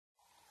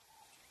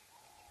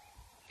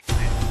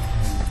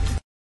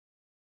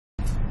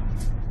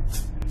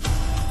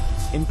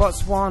In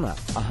Botswana,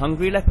 a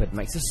hungry leopard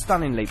makes a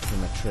stunning leap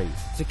from a tree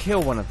to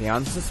kill one of the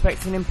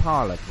unsuspecting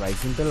impala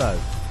grazing below.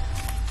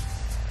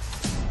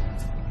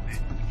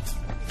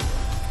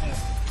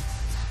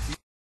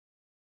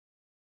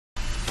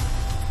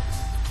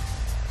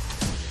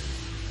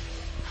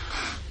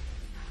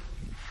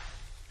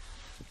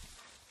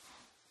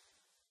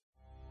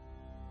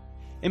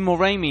 In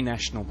Moremi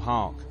National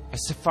Park, a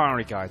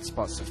safari guide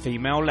spots a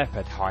female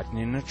leopard hiding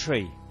in a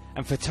tree,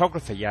 and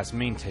photographer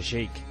Yasmin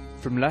Tajik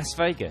from Las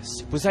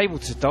Vegas was able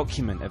to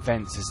document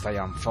events as they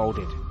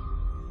unfolded.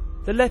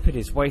 The leopard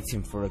is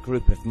waiting for a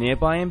group of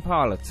nearby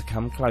impala to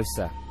come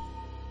closer,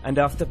 and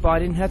after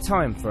biding her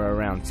time for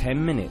around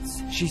 10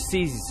 minutes, she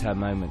seizes her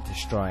moment to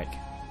strike.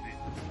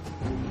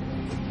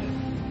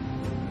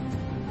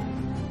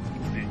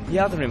 The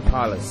other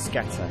impalas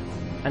scatter,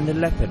 and the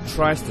leopard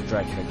tries to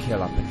drag her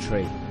kill up a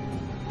tree.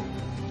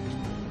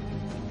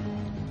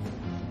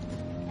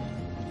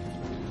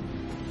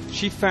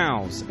 She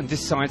fouls and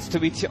decides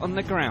to eat it on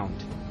the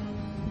ground.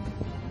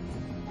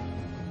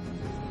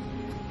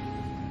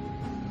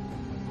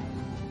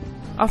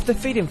 After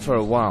feeding for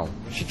a while,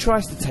 she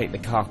tries to take the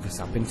carcass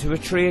up into a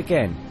tree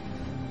again,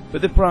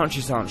 but the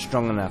branches aren't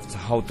strong enough to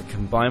hold the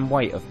combined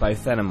weight of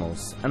both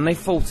animals, and they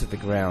fall to the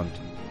ground.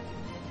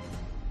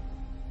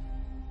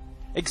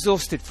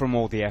 Exhausted from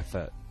all the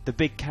effort, the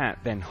big cat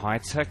then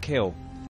hides her kill